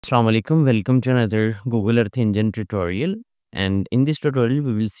Assalamu alaikum, welcome to another Google Earth Engine tutorial. And in this tutorial,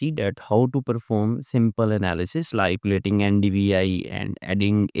 we will see that how to perform simple analysis like calculating NDVI and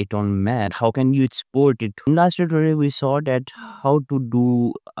adding it on map. How can you export it? In last tutorial, we saw that how to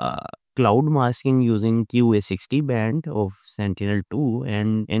do cloud masking using QA60 band of Sentinel-2.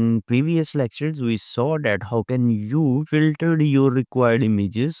 And in previous lectures, we saw that how can you filter your required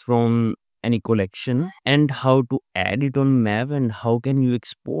images from any collection and how to add it on map and how can you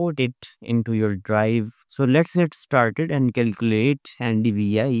export it into your drive. So let's get started and calculate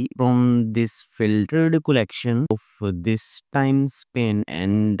NDVI from this filtered collection of this time span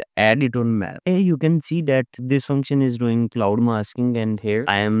and add it on map. Here you can see that this function is doing cloud masking, and here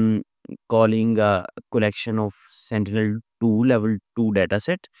I am calling a collection of Sentinel-2 level 2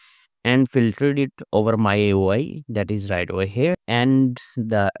 dataset and filtered it over my AOI, that is right over here, and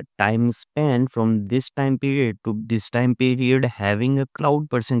the time span from this time period to this time period having a cloud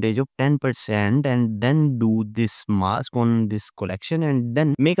percentage of 10%, and then do this mask on this collection and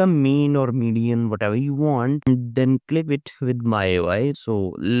then make a mean or median whatever you want and then clip it with my AOI.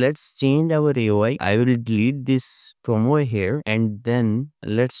 So let's change our AOI. I will delete this from over here and then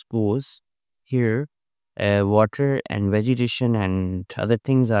let's pause here. Water and vegetation and other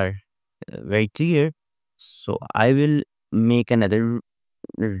things are very clear. So I will make another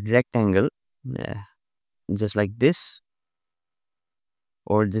rectangle uh, just like this,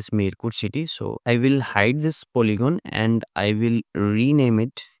 or this Mirkut city. So I will hide this polygon and I will rename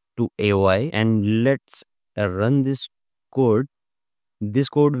it to AOI, and let's run this code. This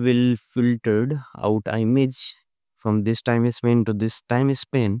code will filtered out image from this time span to this time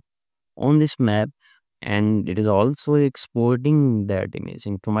span on this map, and it is also exporting that image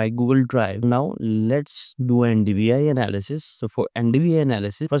into my Google Drive. Now let's do NDVI analysis. So for NDVI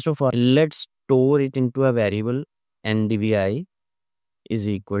analysis, first of all, let's store it into a variable NDVI is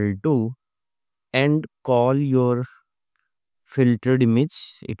equal to and call your filtered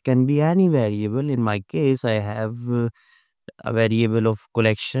image. It can be any variable. In my case, I have a variable of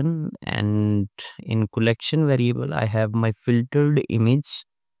collection, and in collection variable, I have my filtered image,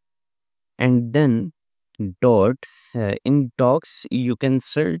 and then dot in docs you can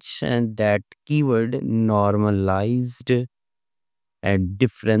search that keyword normalized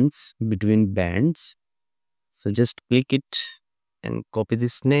difference between bands. So just click it and copy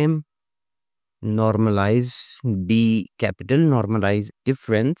this name, normalize D capital, normalize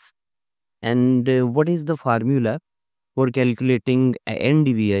difference. And what is the formula for calculating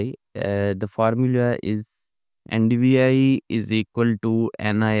NDVI? The formula is NDVI is equal to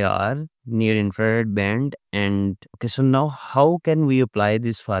NIR, near infrared band. And okay, so now how can we apply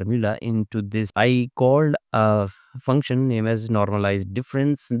this formula into this? I called a function name as normalized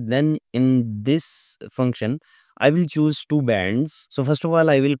difference. Then in this function, I will choose two bands. So first of all,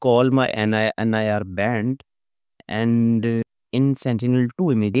 I will call my NIR band, and in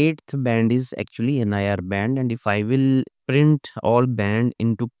Sentinel-2 image, 8th band is actually NIR band. And if I will print all band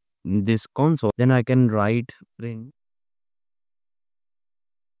into this console, then I can write print.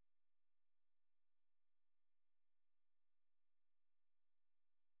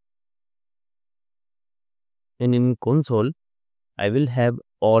 And in console, I will have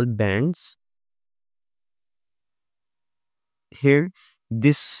all bands. Here,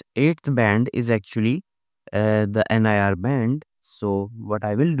 this 8th band is actually the NIR band. So what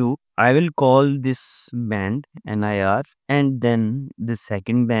I will do, I will call this band NIR, and then the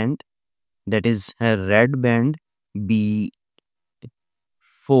second band, that is a red band, B4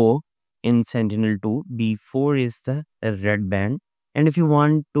 in Sentinel-2. B4 is the red band. And if you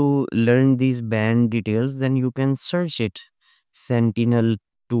want to learn these band details, then you can search it.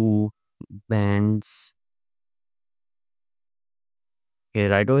 Sentinel-2 bands. Okay,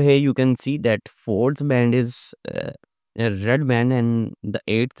 right over here you can see that 4th band is a red band and the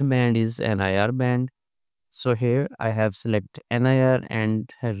 8th band is NIR band. So here I have select NIR and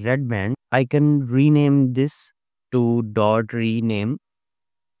a red band. I can rename this to dot rename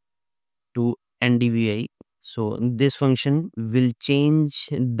to NDVI. So this function will change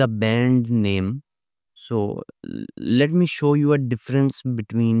the band name. So let me show you a difference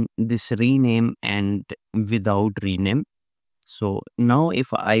between this rename and without rename. So now if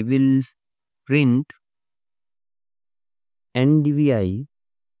I will print NDVI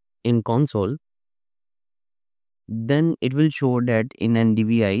in console, then it will show that in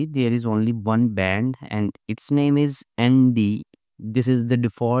NDVI there is only one band and its name is ND. This is the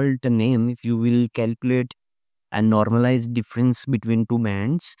default name if you will calculate a normalized difference between two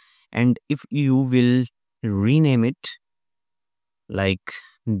bands. And if you will rename it like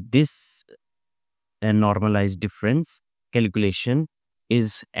this, a normalized difference calculation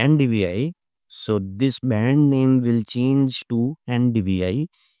is NDVI. So this band name will change to NDVI,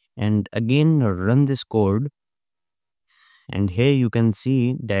 and again run this code, and here you can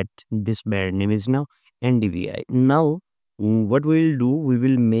see that this band name is now NDVI. Now what we'll do, we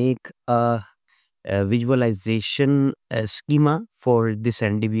will make a visualization schema for this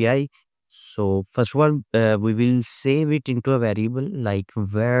NDVI. So first of all, we will save it into a variable like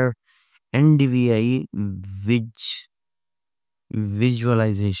where NDVI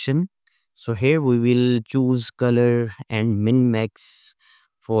visualization. So here we will choose color and min max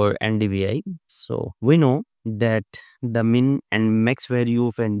for NDVI. So we know that the min and max value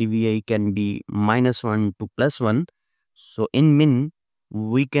of NDVI can be -1 to +1. So in min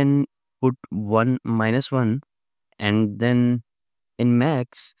we can put 1 -1, and then in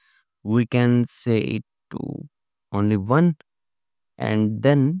max we can say it to only 1, and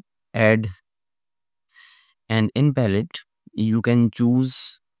then add. And in palette you can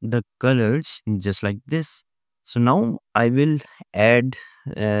choose the colors just like this. So now I will add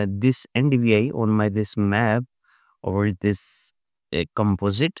this NDVI on my this map or this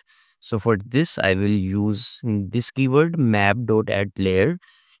composite. So for this I will use this keyword map.add layer,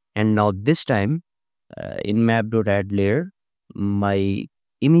 and now this time in map.add layer my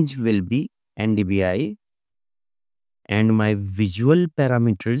image will be NDVI, and my visual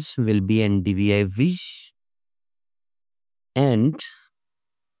parameters will be NDVI viz, and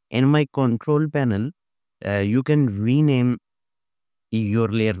in my control panel you can rename your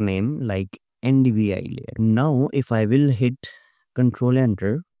layer name like NDVI layer. Now if I will hit control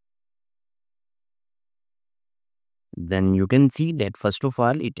enter, then you can see that first of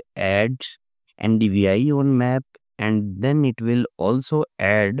all it adds NDVI on map, and then it will also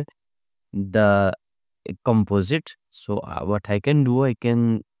add the composite. So what I can do, I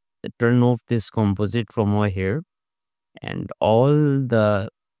can turn off this composite from over here, and all the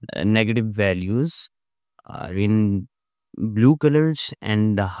negative values are in blue colors,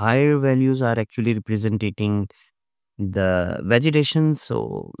 and the higher values are actually representing the vegetation,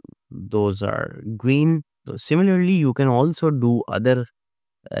 so those are green. So similarly you can also do other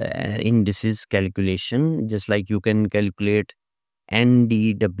indices calculation, just like you can calculate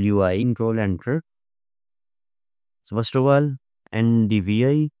NDWI. Control enter. So first of all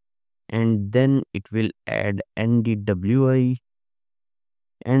NDVI, and then it will add NDWI,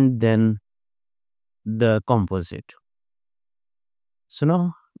 and then the composite. So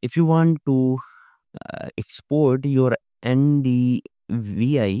now if you want to export your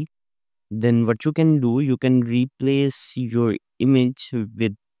NDVI, then what you can do, you can replace your image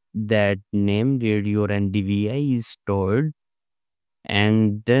with that name where your NDVI is stored,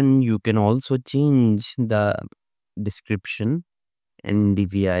 and then you can also change the description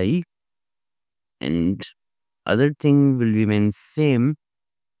NDVI, and other thing will remain same.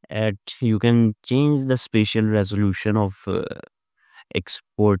 At you can change the spatial resolution of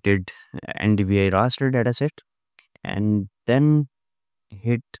exported NDVI raster dataset, and then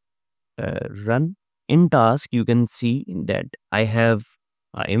hit run. In task you can see that I have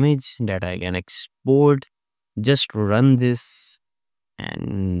an image that I can export. Just run this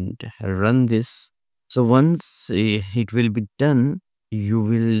and run this. So once it will be done, you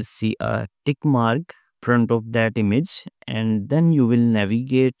will see a tick mark front of that image, and then you will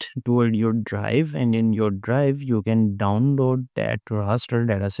navigate toward your drive, and in your drive you can download that raster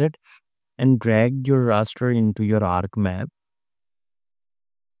dataset and drag your raster into your arc map.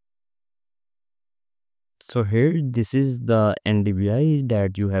 So here this is the NDVI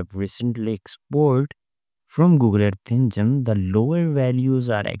that you have recently exported from Google Earth Engine. The lower values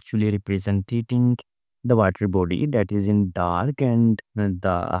are actually representing the water body that is in dark, and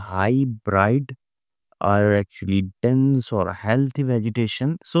the high bright are actually dense or healthy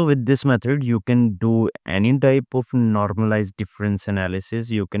vegetation. So with this method you can do any type of normalized difference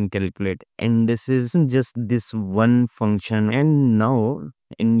analysis. You can calculate indices, just this one function, and now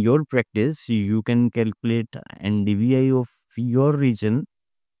in your practice you can calculate NDVI of your region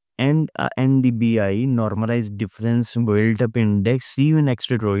and NDVI normalized difference built up index. See you in next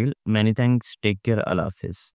tutorial. Many thanks. Take care. Allah Hafiz.